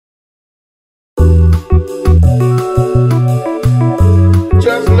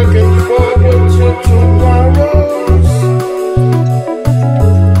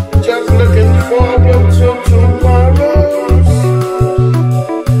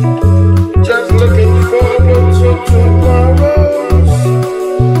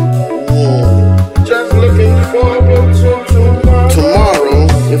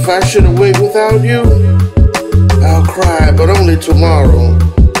without you, I'll cry, but only tomorrow.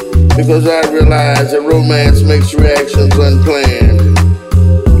 Because I realize that romance makes reactions unplanned.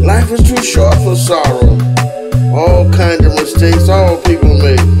 Life is too short for sorrow. All kinds of mistakes all people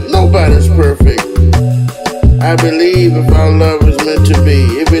make. Nobody's perfect. I believe if our love is meant to be,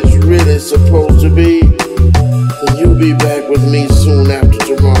 if it's really supposed to be, then you'll be back with me soon after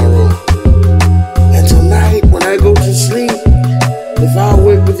tomorrow. And tonight when I go to sleep, if I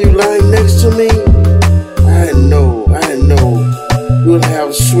wake with you lying next to me, I know we'll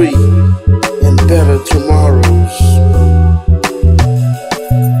have sweet and better tomorrows.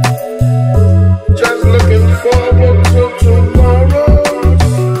 Just looking forward to tomorrow.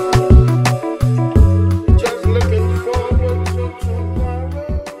 Just looking forward to tomorrow.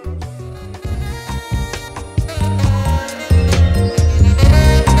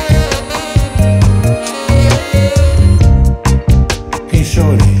 Hey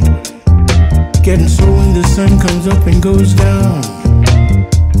shorty, getting so when the sun comes up and goes down,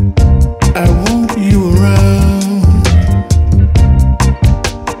 I want you around.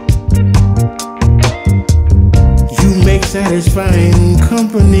 You make satisfying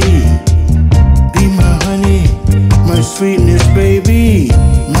company. Be my honey, my sweetness, baby,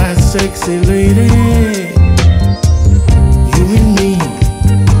 my sexy lady. You and me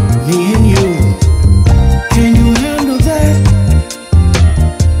and you. Can you handle that?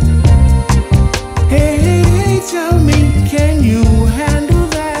 Hey, tell me, can you handle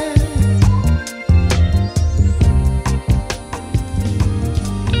that?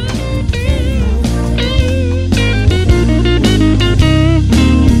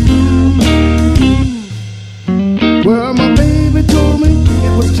 Well, my baby told me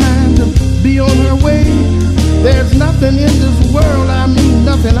it was time to be on her way. There's nothing in this world, I mean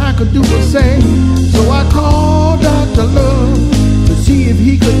nothing I could do or say. So I called Dr. Love to see if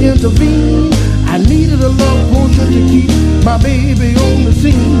he could intervene. I needed a love potion to keep my baby on the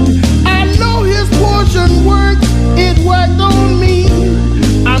scene. I know his potion worked, it worked on me.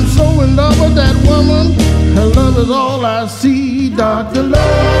 I'm so in love with that woman, her love is all I see. Dr.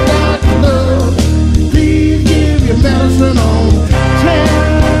 Love, please give your medicine on time.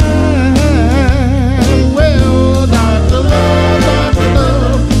 Well, Dr.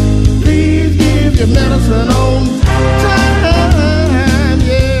 Love, please give your medicine on time.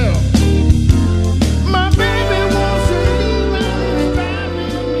 Yeah, my baby wants to leave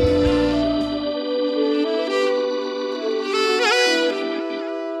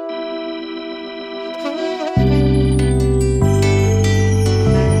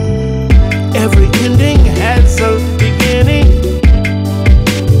Every ending has a beginning,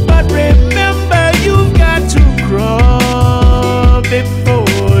 but remember you've got to crawl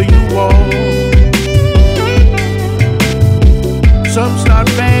before you walk. Some start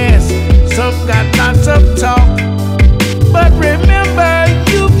fast, some got lots of talk, but remember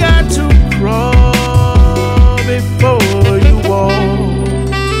you've got to crawl before you walk.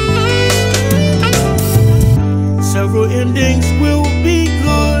 Several endings will be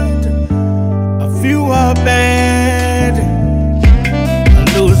good, a few are bad. A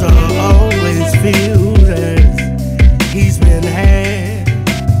loser always feels as he's been had.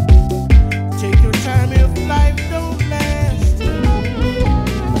 Take your time if life don't last.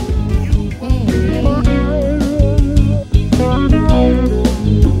 You won't.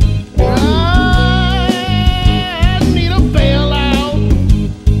 I need a bailout,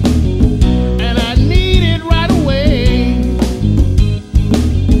 and I need it right away.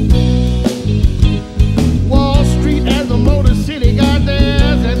 Wall Street as a motor city got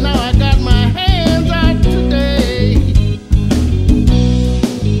theirs, and now I got my hands out today.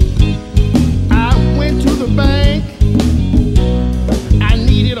 I went to the bank, I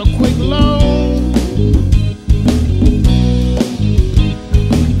needed a quick loan.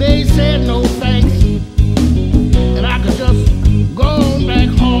 They said no thanks, and I could just go on back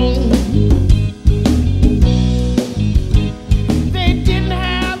home. They didn't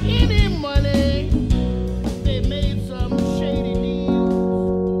have any money, they made some shady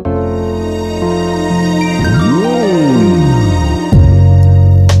deals.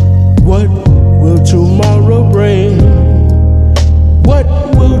 What will tomorrow bring? What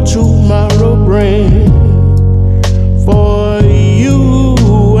will tomorrow bring for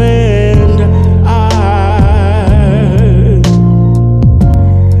you and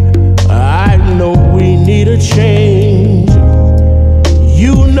I know we need a change.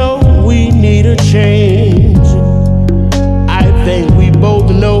 You know we need a change. I think we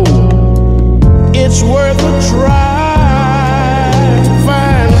both know it's worth a try to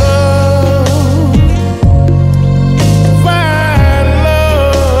find love, find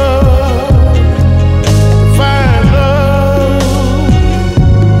love.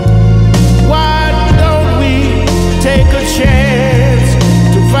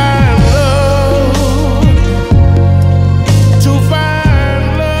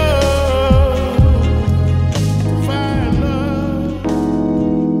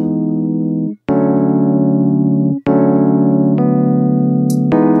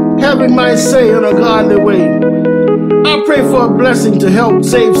 having my say in a godly way. I pray for a blessing to help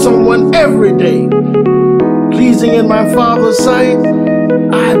save someone every day. Pleasing in my Father's sight,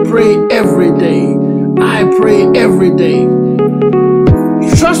 I pray every day. I pray every day.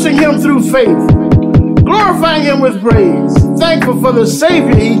 Trusting Him through faith, glorifying Him with praise, thankful for the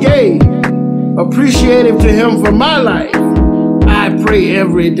Savior He gave, appreciative to Him for my life. I pray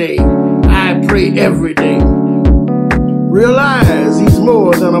every day. I pray every day. Realize He's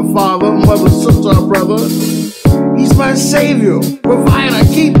more than a father, mother, sister, or brother. He's my Savior, provider,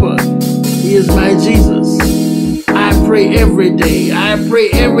 keeper. He is my Jesus. I pray every day. I pray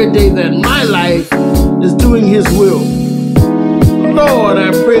every day that my life is doing His will. Lord,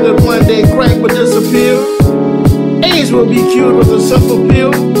 I pray that one day crank will disappear. AIDS will be cured with a simple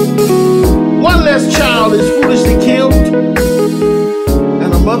pill. One less child is foolishly killed.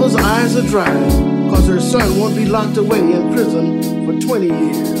 And a mother's eyes are dry, cause her son won't be locked away in prison for 20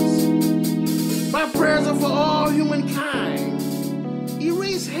 years. My prayers are for all humankind.